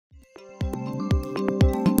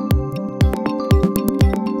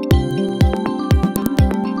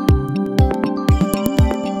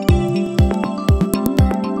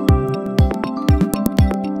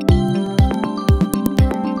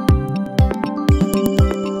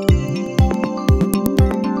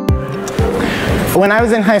when I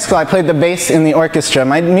was in high school, I played the bass in the orchestra.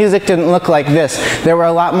 My music didn't look like this. There were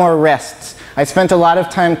a lot more rests. I spent a lot of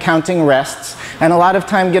time counting rests and a lot of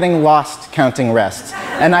time getting lost counting rests.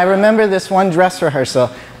 And I remember this one dress rehearsal,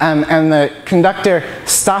 and the conductor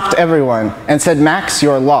stopped everyone and said, "Max,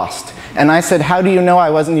 you're lost." And I said, "How do you know I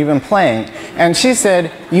wasn't even playing?" And she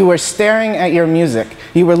said, "You were staring at your music.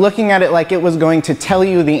 You were looking at it like it was going to tell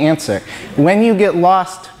you the answer. When you get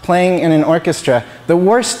lost playing in an orchestra, the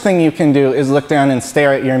worst thing you can do is look down and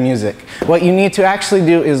stare at your music. What you need to actually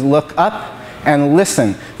do is look up and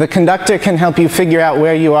listen. The conductor can help you figure out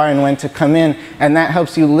where you are and when to come in, and that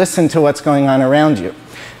helps you listen to what's going on around you."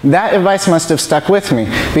 That advice must have stuck with me,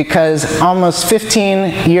 because almost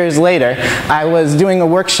 15 years later, I was doing a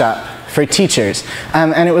workshop for teachers.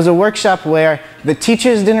 And it was a workshop where the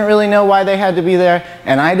teachers didn't really know why they had to be there,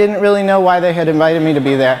 and I didn't really know why they had invited me to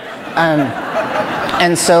be there.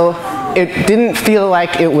 And so it didn't feel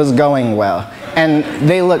like it was going well. And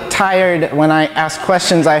they looked tired. When I asked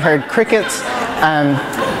questions, I heard crickets.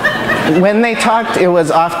 When they talked, it was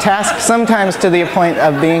off task, sometimes to the point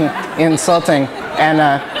of being insulting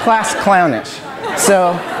and class clownish.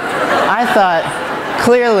 So I thought,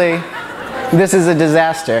 clearly, this is a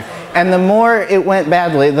disaster. And the more it went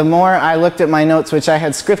badly, the more I looked at my notes, which I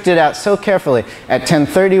had scripted out so carefully. At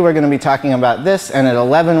 10:30 we're going to be talking about this, and at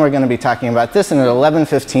 11 we're going to be talking about this, and at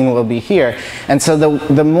 11:15 we'll be here. And so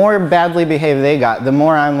the more badly behaved they got, the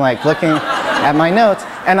more I'm like looking at my notes,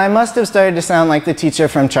 and I must have started to sound like the teacher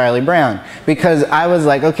from Charlie Brown, because I was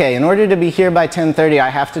like, okay, in order to be here by 10:30 I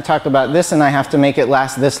have to talk about this, and I have to make it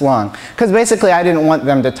last this long. Because basically I didn't want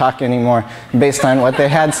them to talk anymore based on what they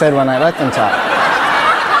had said when I let them talk.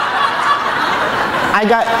 I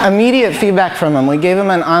got immediate feedback from them. We gave them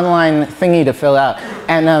an online thingy to fill out.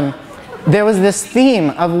 And there was this theme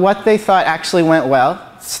of what they thought actually went well.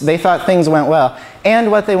 They thought things went well. And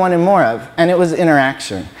what they wanted more of. And it was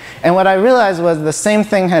interaction. And what I realized was the same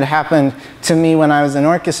thing had happened to me when I was in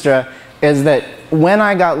orchestra, is that when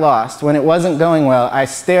I got lost, when it wasn't going well, I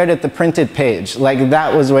stared at the printed page, like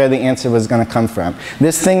that was where the answer was going to come from.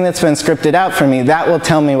 This thing that's been scripted out for me, that will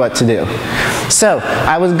tell me what to do. So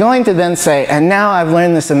I was going to then say, and now I've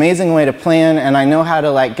learned this amazing way to plan, and I know how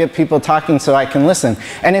to like get people talking so I can listen.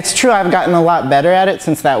 And it's true, I've gotten a lot better at it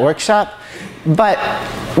since that workshop. But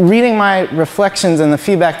reading my reflections and the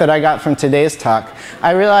feedback that I got from today's talk,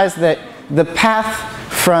 I realized that the path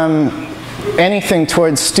from anything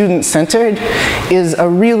towards student-centered is a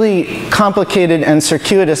really complicated and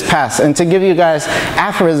circuitous path. And to give you guys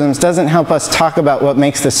aphorisms doesn't help us talk about what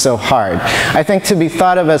makes this so hard. I think to be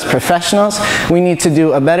thought of as professionals, we need to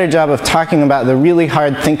do a better job of talking about the really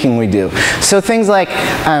hard thinking we do. So things like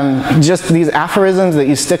just these aphorisms that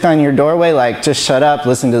you stick on your doorway, like just shut up,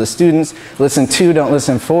 listen to the students, listen to, don't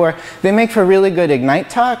listen for, they make for really good Ignite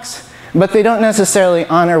talks, but they don't necessarily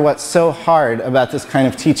honor what's so hard about this kind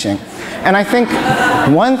of teaching. And I think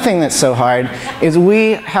one thing that's so hard is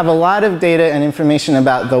we have a lot of data and information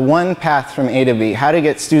about the one path from A to B, how to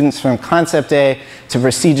get students from concept A to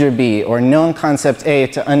procedure B, or known concept A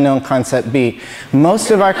to unknown concept B.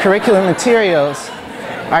 Most of our curriculum materials,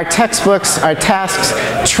 our textbooks, our tasks,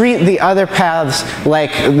 treat the other paths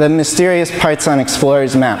like the mysterious parts on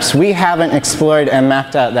explorers' maps. We haven't explored and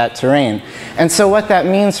mapped out that terrain. And so what that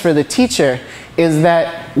means for the teacher is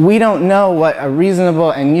that we don't know what a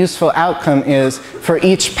reasonable and useful outcome is for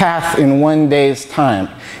each path in one day's time.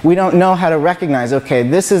 We don't know how to recognize, okay,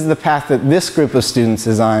 this is the path that this group of students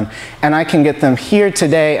is on, and I can get them here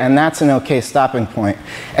today, and that's an okay stopping point.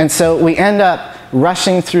 And so we end up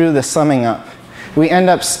rushing through the summing up. We end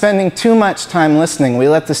up spending too much time listening. We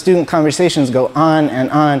let the student conversations go on and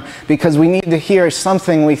on because we need to hear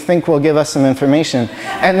something we think will give us some information.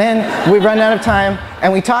 And then we run out of time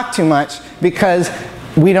and we talk too much because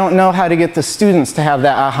we don't know how to get the students to have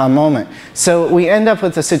that aha moment. So we end up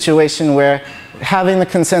with a situation where having the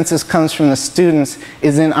consensus comes from the students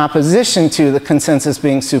is in opposition to the consensus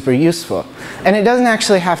being super useful. And it doesn't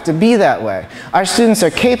actually have to be that way. Our students are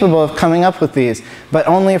capable of coming up with these, but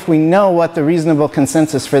only if we know what the reasonable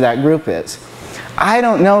consensus for that group is. I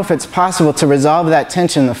don't know if it's possible to resolve that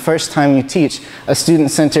tension the first time you teach a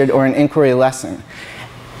student-centered or an inquiry lesson.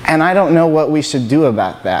 And I don't know what we should do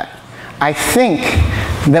about that. I think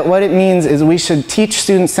that what it means is we should teach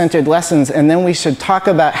student-centered lessons, and then we should talk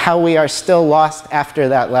about how we are still lost after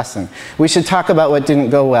that lesson. We should talk about what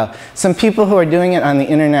didn't go well. Some people who are doing it on the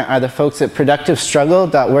internet are the folks at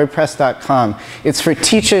productivestruggle.wordpress.com. It's for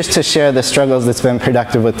teachers to share the struggles that's been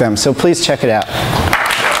productive with them, so please check it out.